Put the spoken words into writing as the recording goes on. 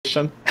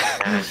suspicion.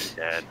 This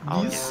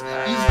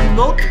is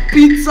not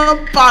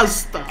pizza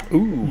pasta.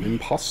 Ooh,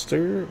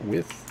 imposter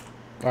with...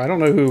 I don't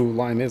know who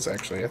Lime is,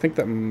 actually. I think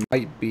that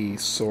might be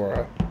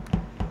Sora.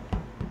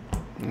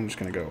 I'm just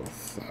gonna go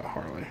with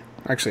Harley.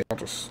 Actually, I'll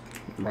just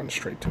run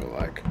straight to a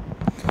like.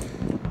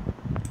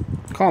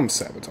 Calm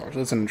sabotage.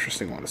 That's an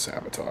interesting one to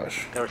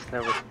sabotage. There's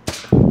never...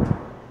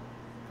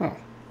 Oh.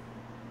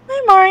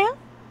 Hi, Mario.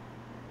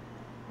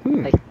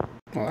 Hey.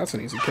 Well, that's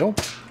an easy kill.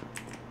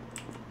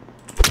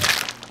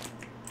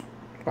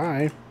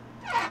 Bye.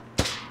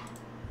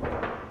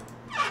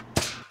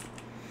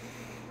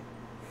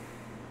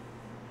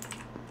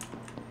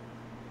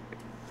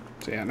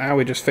 So yeah, now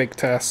we just fake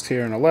test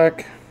here in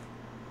Alec.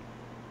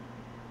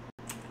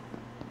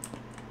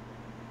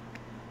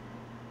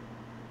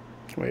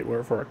 Wait,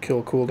 where for our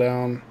kill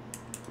cooldown.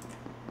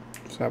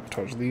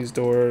 Sabotage these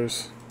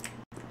doors.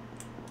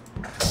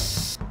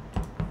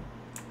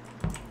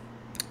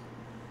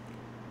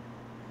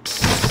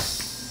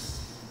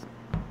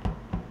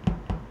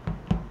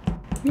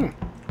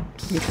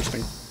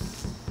 Interesting.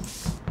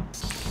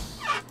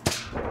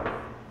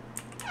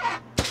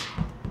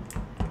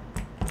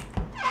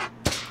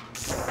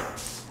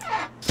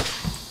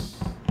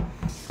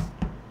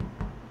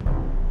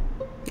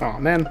 Oh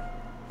man,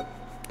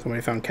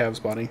 somebody found Kev's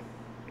body.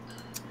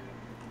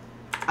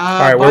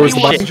 Alright, where was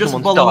the body? Just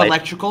below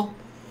electrical.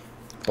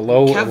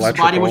 Below Kev's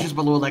electrical. body was just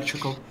below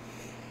electrical.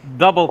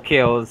 Double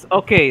kills.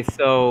 Okay,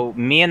 so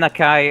me and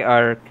Akai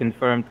are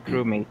confirmed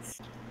crewmates.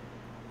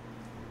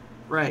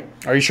 Right.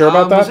 Are you sure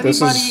about that? Was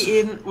This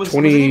is was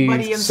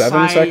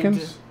 27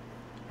 seconds?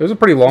 It was a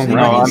pretty long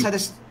round.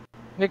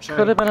 It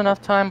could have been enough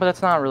time, but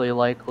it's not really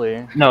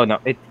likely. No,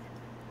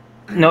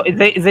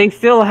 they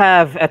still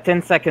have a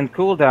 10-second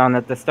cooldown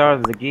at the start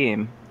of the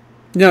game.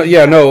 No,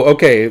 yeah, no,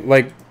 okay,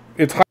 like,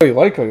 it's highly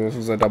likely this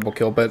was a double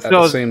kill, but at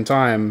the same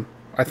time,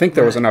 I think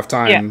there was enough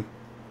time. Yeah.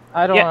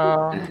 I don't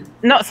know.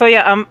 No, so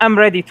yeah, I'm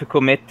ready to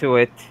commit to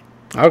it.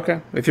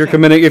 Okay, if you're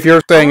committing, if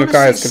you're saying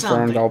Akai is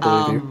confirmed, I'll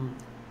believe you.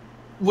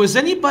 Was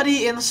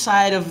anybody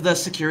inside of the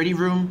security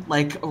room,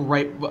 like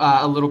right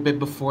a little bit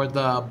before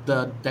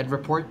the dead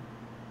report?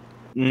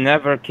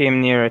 Never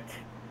came near it.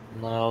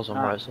 No, I was on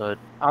my side.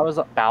 I was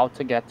about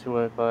to get to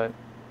it, but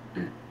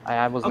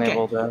I wasn't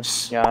able to.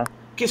 Yeah.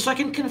 Okay, so I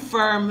can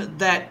confirm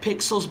that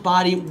Pixel's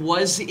body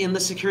was in the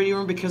security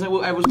room because I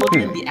was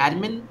looking at the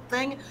admin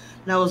thing,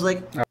 and I was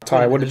like,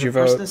 Ty, what did you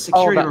vote?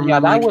 Yeah,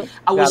 that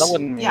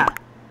wouldn't mean. Yeah.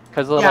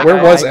 Because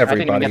where was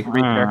everybody?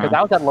 Because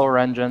I was at lower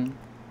engine.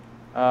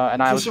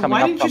 And I was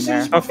coming up from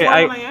there. Okay,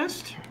 I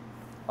asked.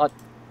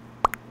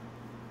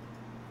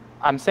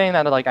 I'm saying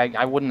that like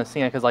I wouldn't have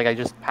seen it because like I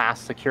just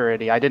passed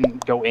security. I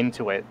didn't go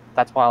into it.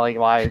 That's why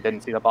I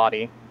didn't see the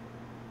body.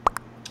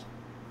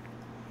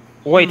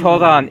 Wait,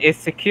 hold on. Is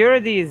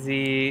security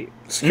the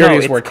security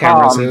is where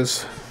cameras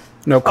is?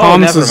 No,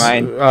 comms is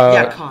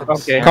yeah,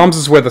 comms. Okay. Comms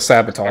is where the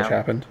sabotage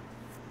happened.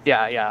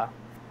 Yeah.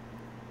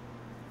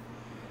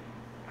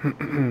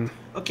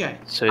 Okay.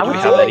 So do we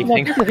have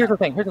anything? Here's the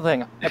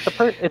thing. If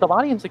the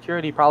body in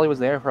security probably was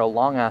there for a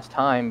long ass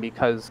time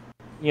because,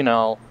 you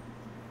know,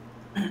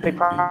 they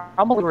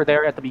probably were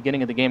there at the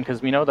beginning of the game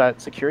because we know that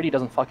security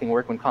doesn't fucking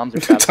work when comms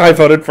are sabotaged. Ty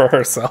voted for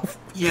herself.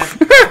 Yeah.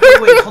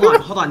 Wait,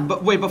 hold on.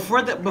 But wait,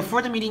 before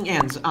the meeting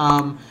ends,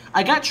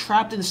 I got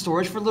trapped in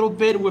storage for a little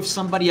bit with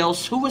somebody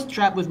else. Who was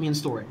trapped with me in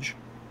storage?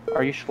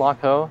 Are you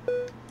Schlocko?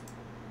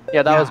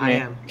 Yeah, that was me. I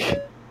am.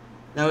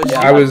 That was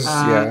I was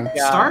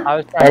Star?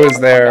 I was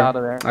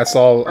there. I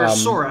saw or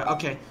Sora.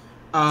 Okay.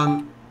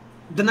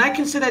 Then I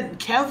can say that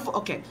Kev.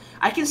 Okay,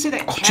 I can say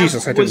that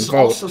Kev was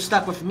also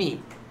stuck with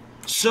me.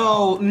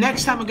 So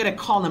next time I'm gonna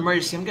call an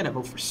emergency, I'm gonna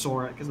vote for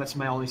Sora because that's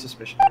my only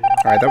suspicion. All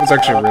right, that was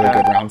actually a really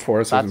good round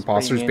for us with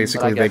imposters.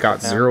 Basically, they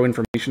got zero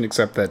information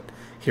except that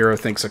Hero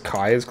thinks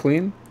Akai is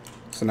clean.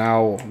 So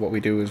now what we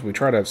do is we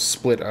try to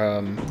split.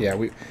 Yeah,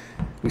 we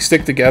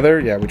stick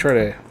together. Yeah, we try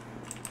to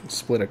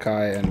split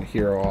Akai and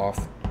Hero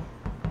off,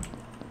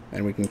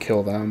 and we can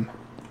kill them.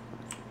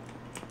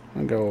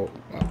 I'll go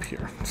up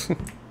here.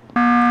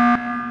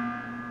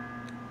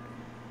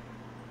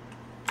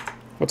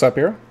 What's up,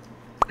 Hero?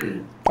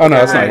 Oh no,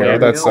 that's not Hero.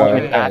 That's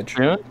Edge.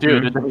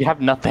 Dude, we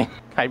have nothing.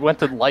 I went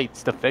to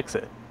lights to fix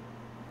it.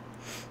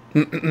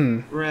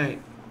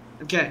 Right.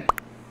 Okay.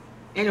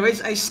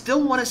 Anyways, I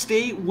still want to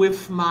stay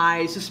with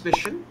my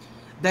suspicion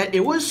that it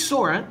was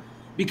Sora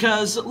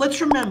because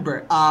let's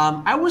remember,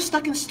 I was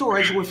stuck in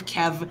storage with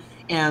Kev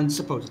and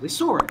supposedly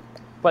Sora.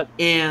 But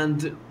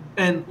and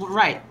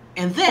right,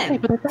 and then. Okay,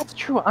 but if that's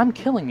true, I'm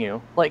killing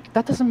you. Like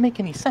that doesn't make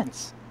any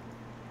sense.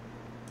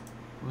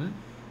 What?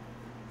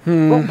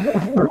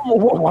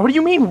 What do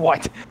you mean,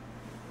 what?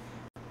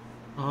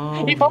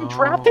 If I'm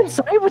trapped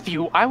inside with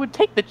you, I would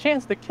take the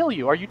chance to kill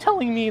you. Are you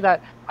telling me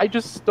that I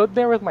just stood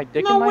there with my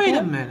dick in my hand? No, wait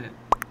a minute.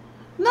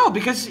 No,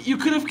 because you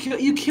could have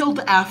killed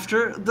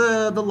after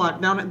the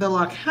lockdown. The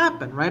lock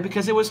happened, right?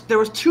 Because there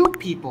was two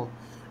people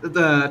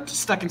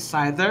stuck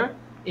inside there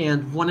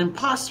and one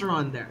imposter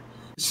on there.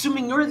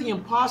 Assuming you're the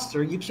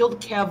imposter, you killed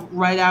Kev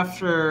right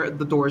after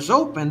the doors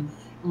open,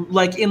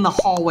 like in the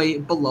hallway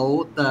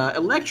below the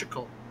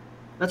electrical.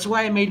 That's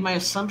why I made my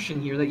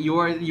assumption here that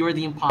you're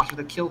the imposter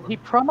that killed him. He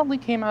probably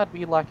came out of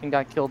E-Lock and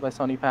got killed by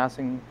Sony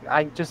passing.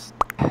 I just...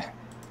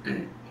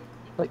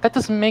 Like, that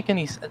doesn't make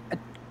any sense.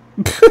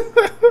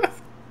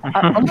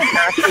 I'm just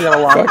actually at a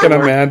lot. Fucking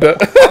Amanda.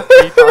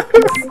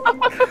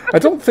 I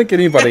don't think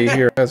anybody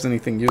here has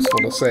anything useful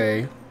to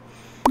say.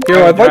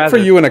 Hero, I'd like for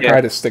you and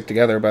Akai to stick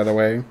together, by the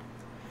way.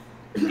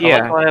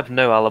 Yeah. I have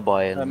no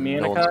alibi and Me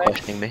and no one's Akai?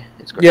 questioning me.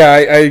 It's great. Yeah,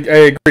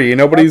 I agree.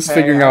 Nobody's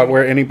figuring out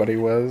where anybody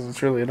was.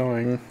 It's really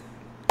annoying.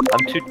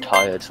 I'm too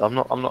tired, so I'm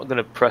not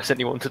gonna press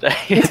anyone today.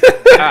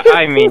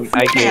 I mean,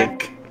 I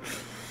get.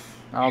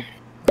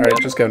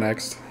 Alright, just go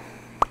next.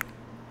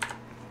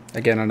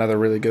 Again, another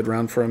really good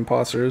round for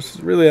imposters.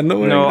 Really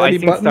annoying. No, I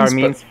think buttons, star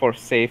means for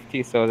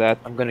safety, so that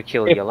I'm gonna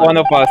kill if yellow. one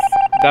of us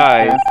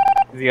dies,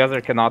 the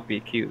other cannot be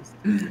accused.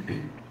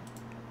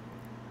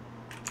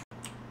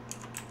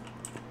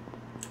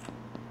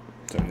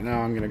 So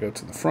now I'm gonna go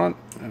to the front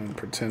and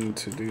pretend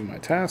to do my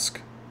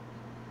task.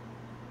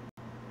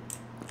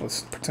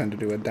 Let's pretend to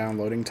do a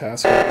downloading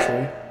task,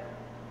 actually.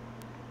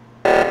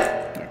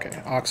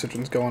 Okay,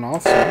 oxygen's going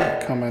off, so I'm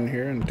gonna come in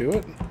here and do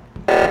it.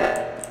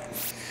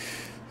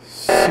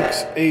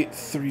 6, 8,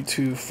 3,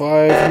 2,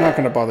 5. I'm not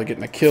gonna bother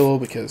getting a kill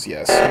because,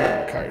 yes, here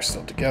and Kai are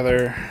still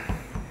together.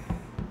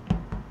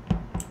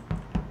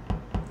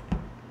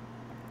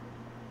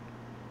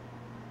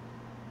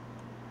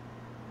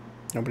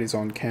 Nobody's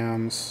on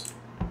cams.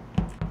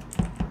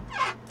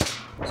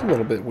 It's a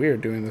little bit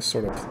weird doing this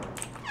sort of...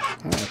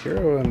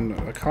 Hero and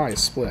Akai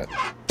split.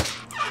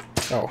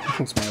 Oh,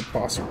 that's my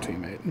imposter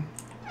teammate.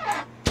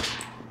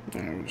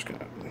 And I'm just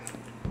gonna...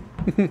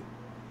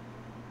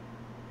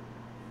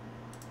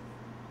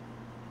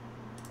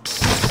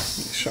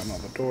 He's shutting all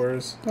the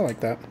doors. I like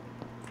that.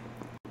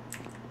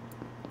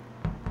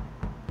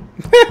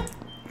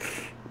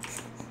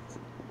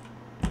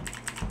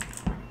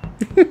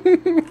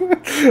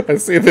 I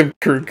see the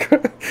crew.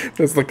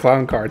 That's the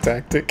clown car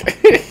tactic.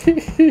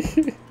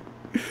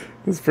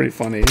 That's pretty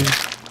funny.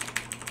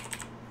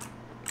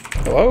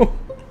 Hello?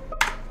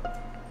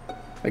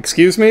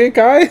 Excuse me,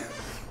 guy?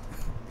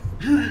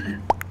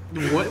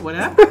 What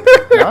happened?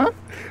 Huh?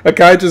 A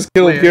guy just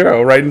killed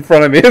Hero right in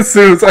front of me as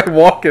soon as I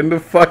walk into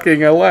fucking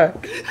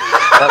Elec.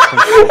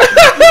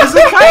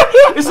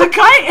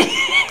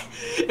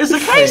 Is the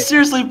guy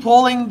seriously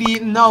pulling the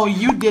no,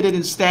 you did it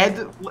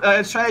instead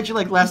strategy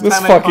like last This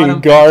time I caught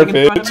him fucking dancing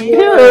in front garbage. of me?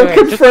 Hero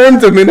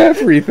confirmed him in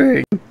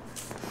everything.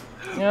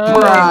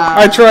 Bruh.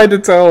 I tried to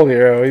tell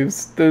Hero.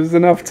 There's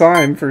enough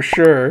time for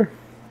sure.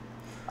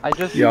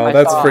 Yo,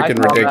 that's freaking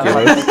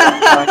ridiculous.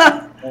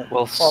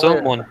 Well,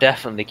 someone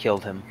definitely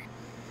killed him.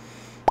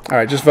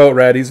 Alright, just vote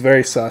red. He's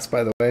very sus,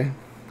 by the way.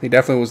 He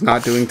definitely was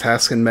not doing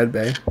tasks in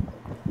medbay.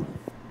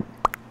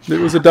 It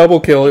was a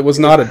double kill. It was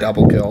not a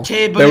double kill.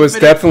 There was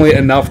definitely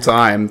enough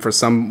time for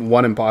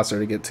one imposter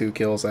to get 2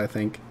 kills, I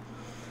think.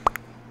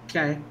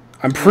 Okay.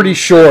 I'm pretty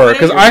sure,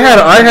 because I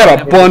had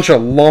a bunch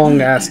of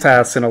long-ass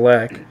tasks in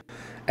Elec.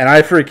 And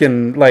I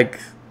freaking, like...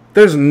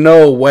 There's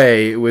no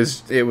way it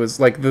was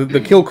like the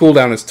kill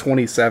cooldown is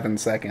 27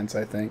 seconds,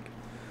 I think.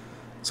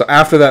 So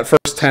after that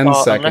first 10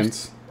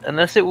 seconds,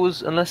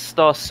 unless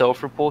Star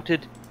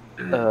self-reported,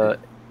 I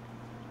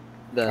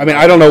mean,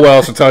 I don't know what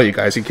else to tell you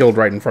guys. He killed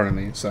right in front of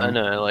me. So I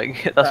know,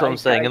 like that's what I'm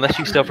saying. Unless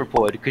you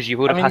self-reported, because you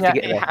would have had to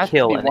get a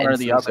kill and one or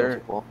the then other.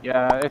 self-report.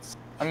 Yeah, it's.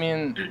 I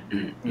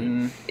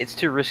mean, it's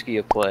too risky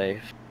a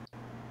play,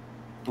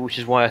 which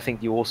is why I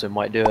think you also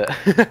might do it.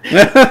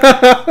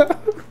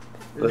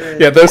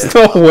 Yeah, there's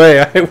no way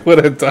I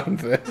would have done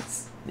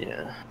this.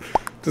 Yeah.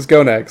 Just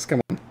go next.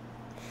 Come on.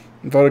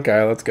 Vote a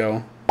guy. Let's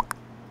go.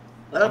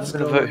 Let's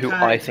go. Vote who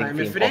I think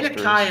If the it ain't a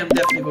imposter Kai, is. I'm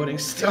definitely voting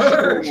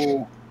Star.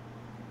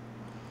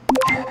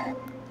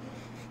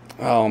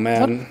 Oh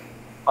man.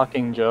 what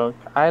fucking joke.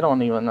 I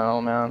don't even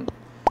know, man.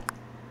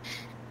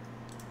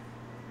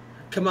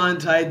 Come on,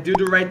 Ty, do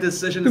the right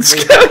decision. No,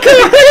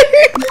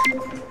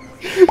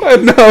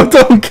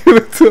 don't give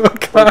it to a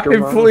guy,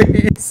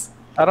 please.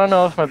 I don't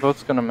know if my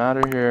vote's gonna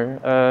matter here.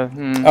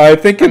 I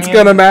think it's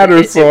gonna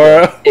matter,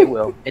 Sora. It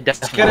will. It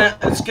definitely will.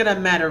 It's gonna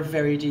matter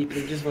very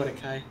deeply. Just vote a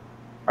Kai.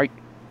 Are you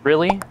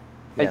really?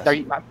 Yes.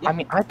 I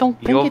mean, I don't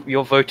think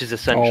Your vote is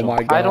essential. Oh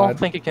my god. I don't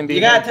think it can be.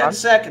 You got 10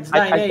 seconds.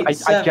 9, 8, I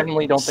 7,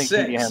 genuinely don't think it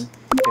can be 6, him.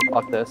 Okay,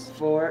 fuck this.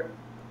 4.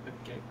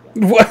 Okay,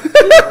 cool. What?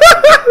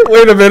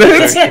 Wait a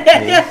minute.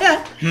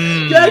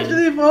 You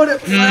actually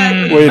voted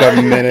flag. Wait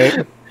a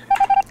minute.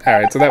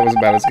 Alright, so that was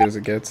about as good as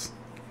it gets.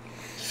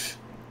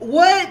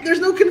 What?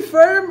 There's no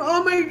confirm?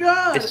 Oh my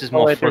god. This is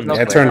more wait, fun. there's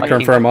no I turned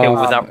confirm kill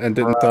off without- and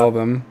didn't tell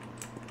them.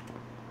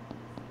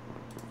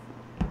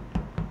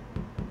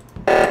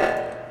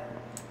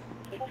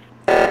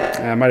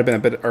 I might have been a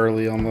bit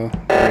early on the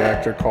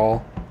reactor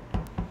call.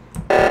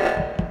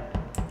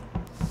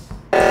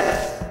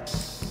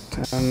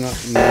 10,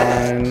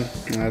 9.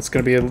 That's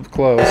gonna be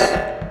close.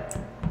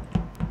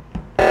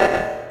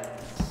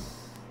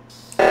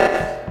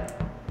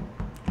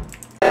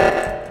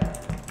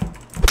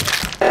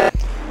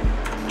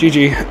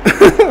 GG.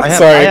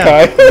 Sorry,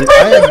 Kai.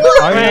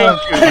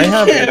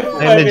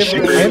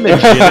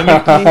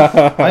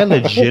 I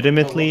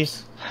legitimately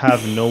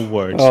have no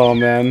words. Oh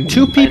man.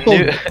 Two people,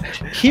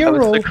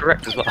 Hero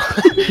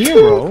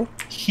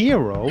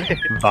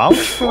vouched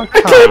for Kai.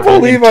 I can't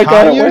believe I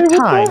got away with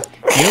that.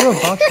 Hero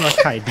vouched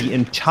for Kai the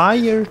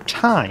entire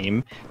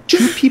time.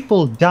 Two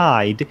people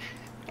died.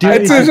 I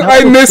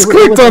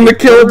misclicked on the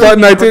kill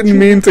button. I didn't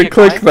mean to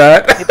click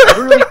that. It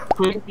literally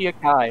couldn't be a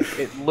Kai.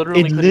 It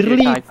literally couldn't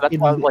be a Kai. So that's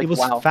why I was like, it was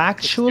wow,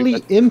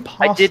 factually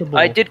impossible.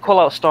 I did call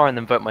out Star and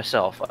then vote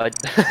myself. It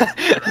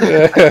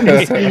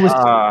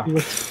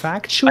was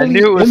factually I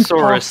knew it was impossible.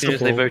 Sora as soon as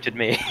they voted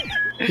me.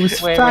 It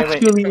was wait.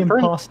 factually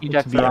impossible to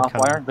Ejects be are a off.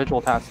 Why Kai. aren't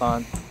visual tasks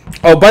on?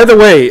 Oh, by the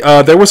way,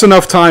 there was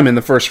enough time in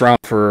the first round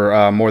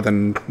for more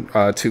than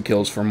 2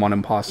 kills from one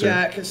imposter.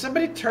 Yeah, can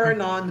somebody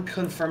turn on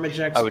confirm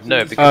ejects? I would know,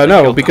 please? because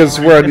No, because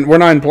we're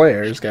 9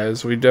 players,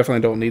 guys. We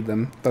definitely don't need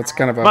them. That's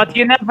kind of a.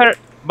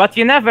 But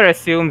you never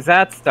assume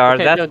that, Star.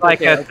 Okay, That's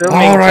like a.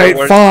 All right,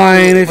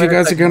 fine. If you Wait a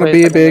guys are second, gonna wait a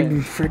be a second,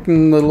 big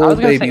freaking little I was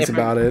old gonna say, babies if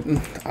you're- about it, I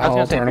was I'll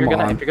gonna say, turn if them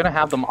on. you're gonna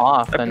have them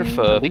off, then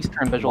prefer at least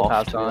turn visual them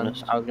off, tasks to be on.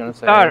 honest. I was gonna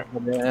say. Star.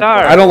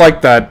 I don't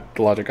like that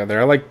logic out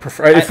there. I like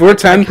if we're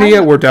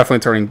 10p, we're definitely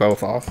turning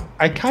both off.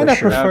 I kind of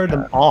For sure. prefer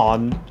them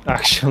on,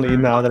 actually,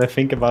 now that I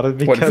think about it.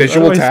 Because What,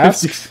 visual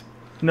otherwise tasks?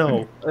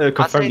 No,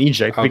 confirm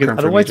eject, Oh, because confirm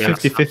otherwise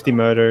ejects. 50-50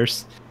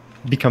 murders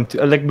become too,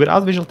 like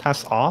without visual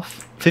tasks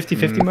off,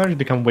 50-50 murders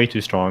become way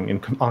too strong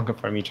and on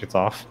confirm ejects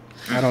off.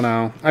 I don't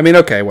know. I mean,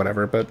 okay,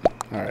 whatever, but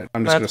alright,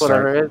 I'm just That's gonna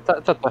start.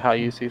 whatever. That's how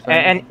you see things.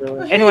 And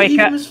Oh, hey, anyway, he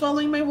was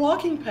following my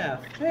walking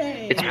path.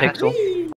 Hey, It's Pixel. whee!